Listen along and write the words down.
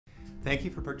Thank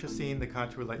you for purchasing the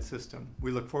Contour Light System.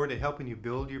 We look forward to helping you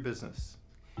build your business.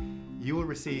 You will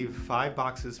receive 5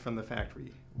 boxes from the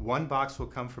factory. 1 box will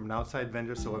come from an outside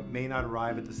vendor, so it may not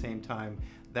arrive at the same time.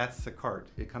 That's the cart.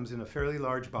 It comes in a fairly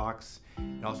large box.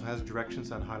 It also has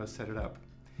directions on how to set it up.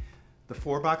 The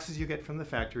 4 boxes you get from the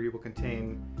factory will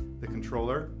contain the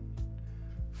controller,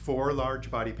 4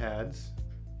 large body pads,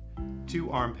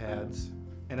 2 arm pads,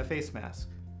 and a face mask.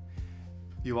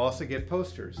 You also get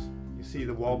posters. You see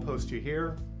the wall poster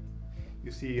here,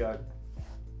 you see a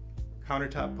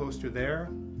countertop poster there,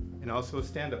 and also a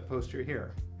stand-up poster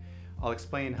here. I'll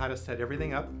explain how to set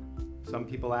everything up. Some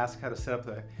people ask how to set up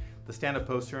the stand-up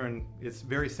poster, and it's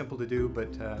very simple to do,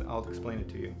 but I'll explain it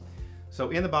to you.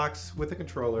 So in the box with the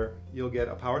controller, you'll get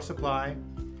a power supply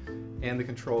and the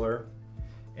controller,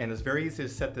 and it's very easy to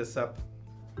set this up.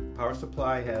 Power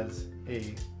supply has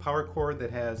a power cord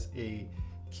that has a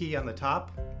key on the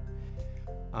top.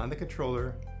 On the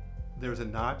controller, there's a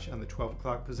notch on the 12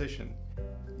 o'clock position.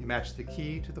 You match the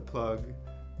key to the plug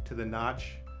to the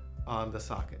notch on the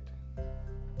socket.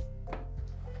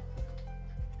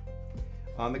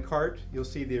 On the cart, you'll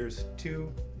see there's 2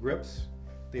 grips.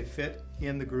 They fit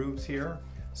in the grooves here,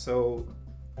 so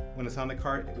when it's on the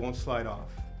cart, it won't slide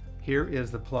off. Here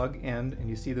is the plug end, and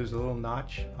you see there's a little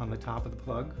notch on the top of the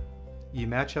plug. You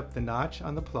match up the notch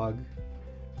on the plug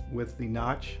with the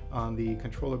notch on the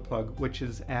controller plug, which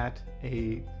is at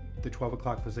the 12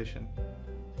 o'clock position.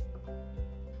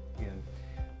 Again,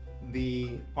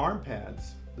 the arm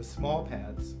pads, the small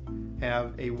pads,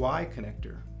 have a Y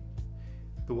connector.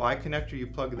 The Y connector, you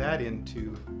plug that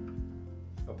into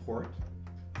a port,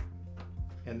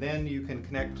 and then you can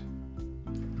connect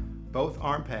both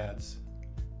arm pads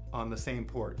on the same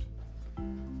port.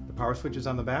 The power switch is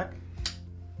on the back.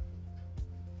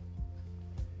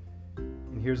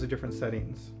 And here's the different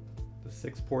settings. The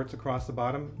 6 ports across the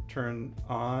bottom turn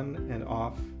on and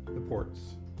off the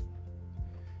ports.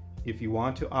 If you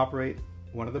want to operate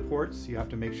one of the ports, you have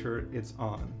to make sure it's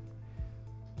on.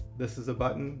 This is a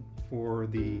button for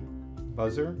the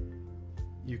buzzer.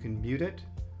 You can mute it,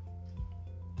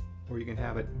 or you can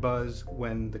have it buzz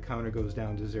when the counter goes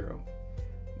down to 0.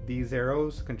 These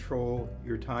arrows control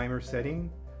your timer setting.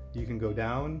 You can go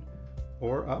down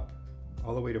or up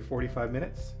all the way to 45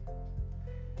 minutes.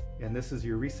 And this is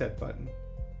your reset button.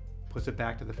 Puts it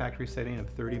back to the factory setting of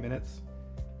 30 minutes.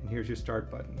 And here's your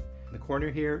start button. In the corner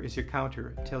here is your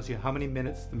counter. It tells you how many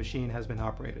minutes the machine has been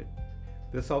operated.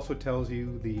 This also tells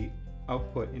you the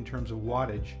output in terms of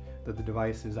wattage that the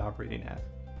device is operating at.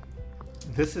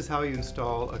 This is how you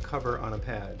install a cover on a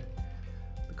pad.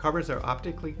 The covers are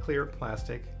optically clear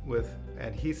plastic with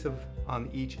adhesive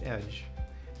on each edge.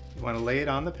 You want to lay it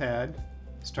on the pad,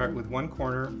 start with one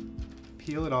corner,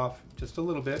 peel it off just a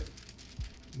little bit,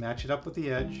 match it up with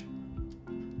the edge,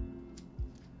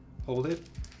 hold it,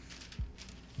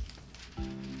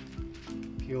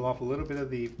 peel off a little bit of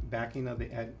the backing of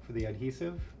for the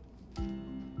adhesive,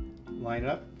 line it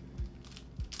up,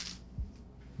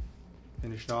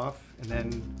 finish it off, and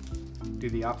then do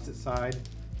the opposite side.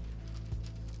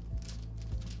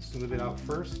 Smooth it out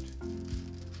first.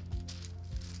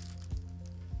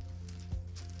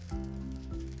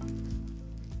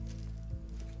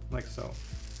 Like so.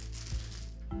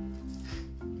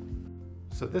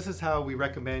 So this is how we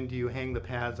recommend you hang the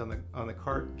pads on the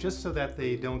cart, just so that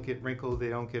they don't get wrinkled, they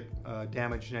don't get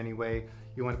damaged in any way.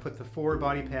 You want to put the 4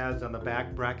 body pads on the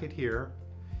back bracket here.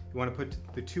 You want to put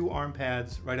the 2 arm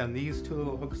pads right on these 2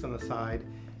 little hooks on the side,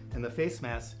 and the face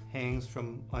mask hangs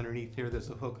from underneath here. There's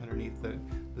a hook underneath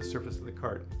the surface of the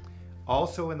cart.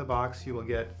 Also in the box you will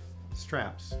get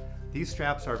straps. These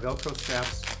straps are Velcro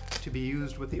straps to be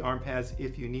used with the arm pads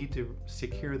if you need to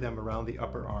secure them around the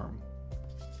upper arm.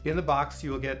 In the box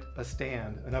you will get a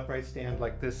stand, an upright stand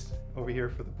like this over here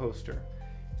for the poster.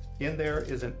 In there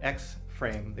is an X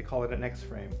frame. They call it an X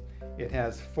frame. It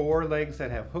has 4 legs that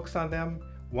have hooks on them,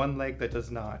 1 leg that does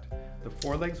not. The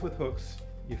 4 legs with hooks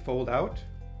you fold out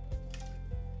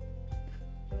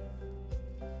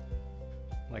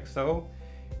like so,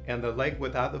 and the leg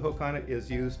without the hook on it is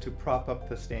used to prop up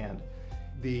the stand.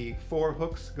 The 4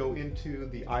 hooks go into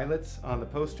the eyelets on the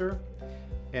poster,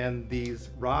 and these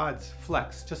rods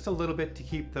flex just a little bit to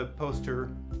keep the poster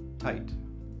tight.